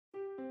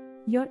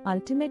Your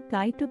ultimate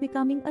guide to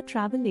becoming a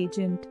travel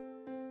agent.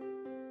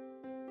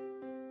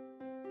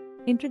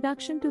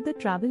 Introduction to the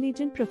travel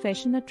agent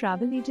profession. A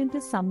travel agent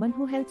is someone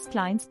who helps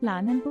clients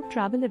plan and book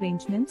travel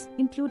arrangements,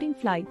 including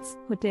flights,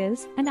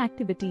 hotels, and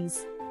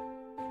activities.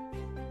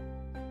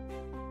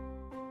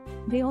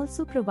 They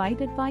also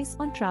provide advice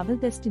on travel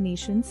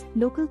destinations,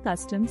 local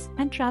customs,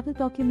 and travel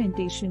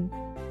documentation.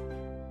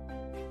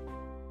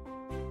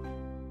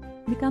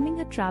 Becoming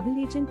a travel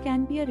agent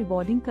can be a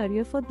rewarding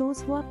career for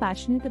those who are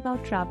passionate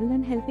about travel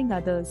and helping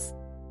others.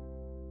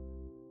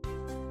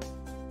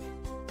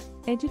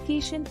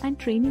 Education and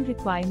training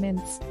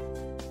requirements.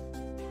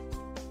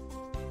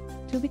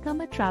 To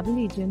become a travel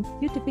agent,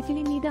 you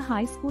typically need a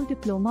high school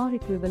diploma or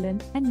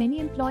equivalent, and many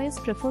employers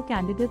prefer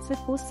candidates with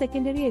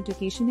post-secondary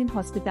education in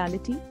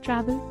hospitality,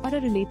 travel, or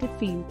a related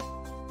field.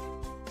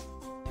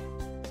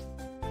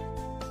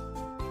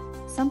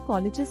 Some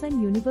colleges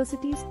and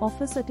universities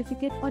offer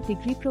certificate or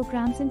degree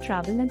programs in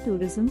travel and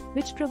tourism,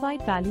 which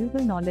provide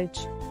valuable knowledge.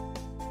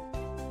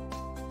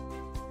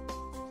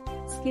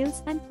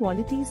 Skills and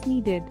qualities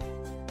needed.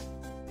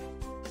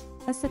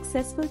 A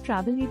successful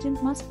travel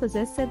agent must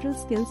possess several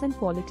skills and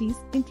qualities,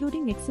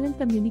 including excellent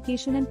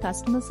communication and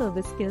customer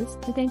service skills,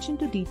 attention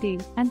to detail,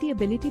 and the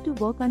ability to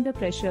work under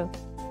pressure.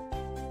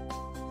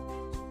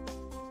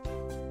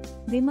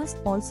 They must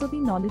also be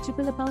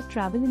knowledgeable about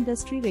travel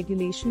industry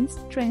regulations,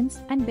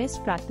 trends, and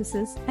best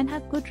practices, and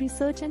have good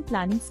research and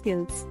planning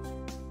skills.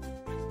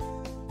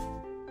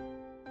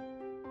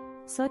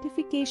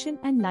 Certification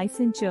and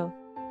licensure.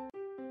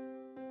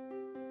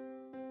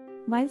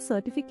 While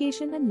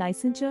certification and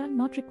licensure are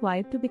not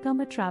required to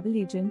become a travel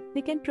agent,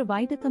 they can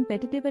provide a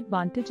competitive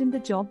advantage in the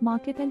job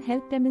market and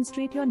help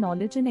demonstrate your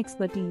knowledge and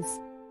expertise.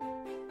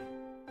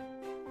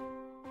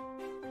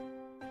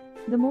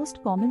 The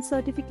most common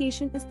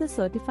certification is the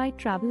Certified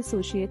Travel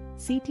Associate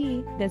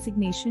 (CTA)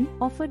 designation,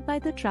 offered by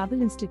the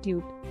Travel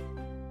Institute.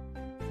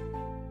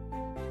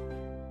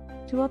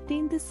 To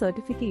obtain this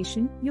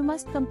certification, you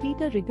must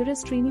complete a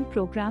rigorous training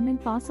program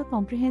and pass a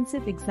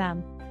comprehensive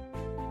exam.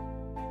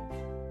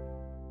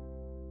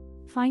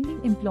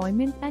 Finding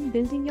employment and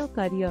building your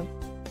career.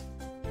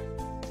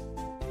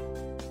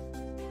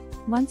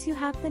 Once you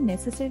have the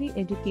necessary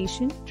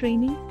education,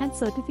 training, and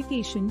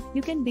certification,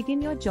 you can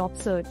begin your job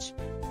search.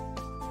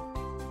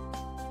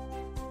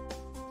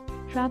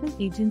 Travel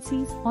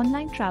agencies,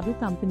 online travel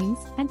companies,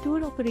 and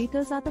tour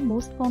operators are the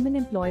most common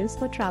employers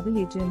for travel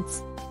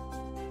agents.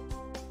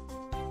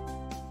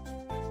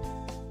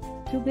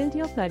 To build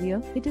your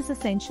career, it is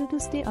essential to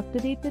stay up to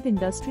date with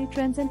industry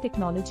trends and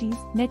technologies,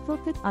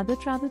 network with other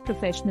travel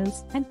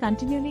professionals, and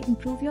continually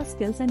improve your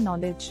skills and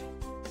knowledge.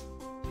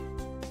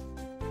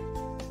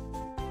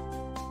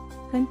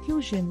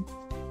 Conclusion.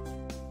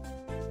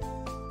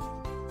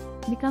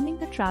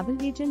 Becoming a travel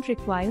agent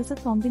requires a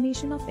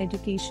combination of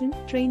education,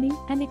 training,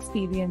 and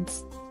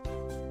experience.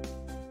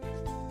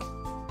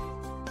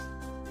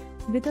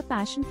 With a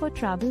passion for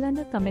travel and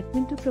a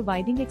commitment to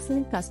providing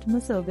excellent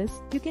customer service,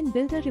 you can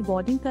build a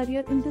rewarding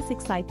career in this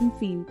exciting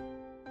field.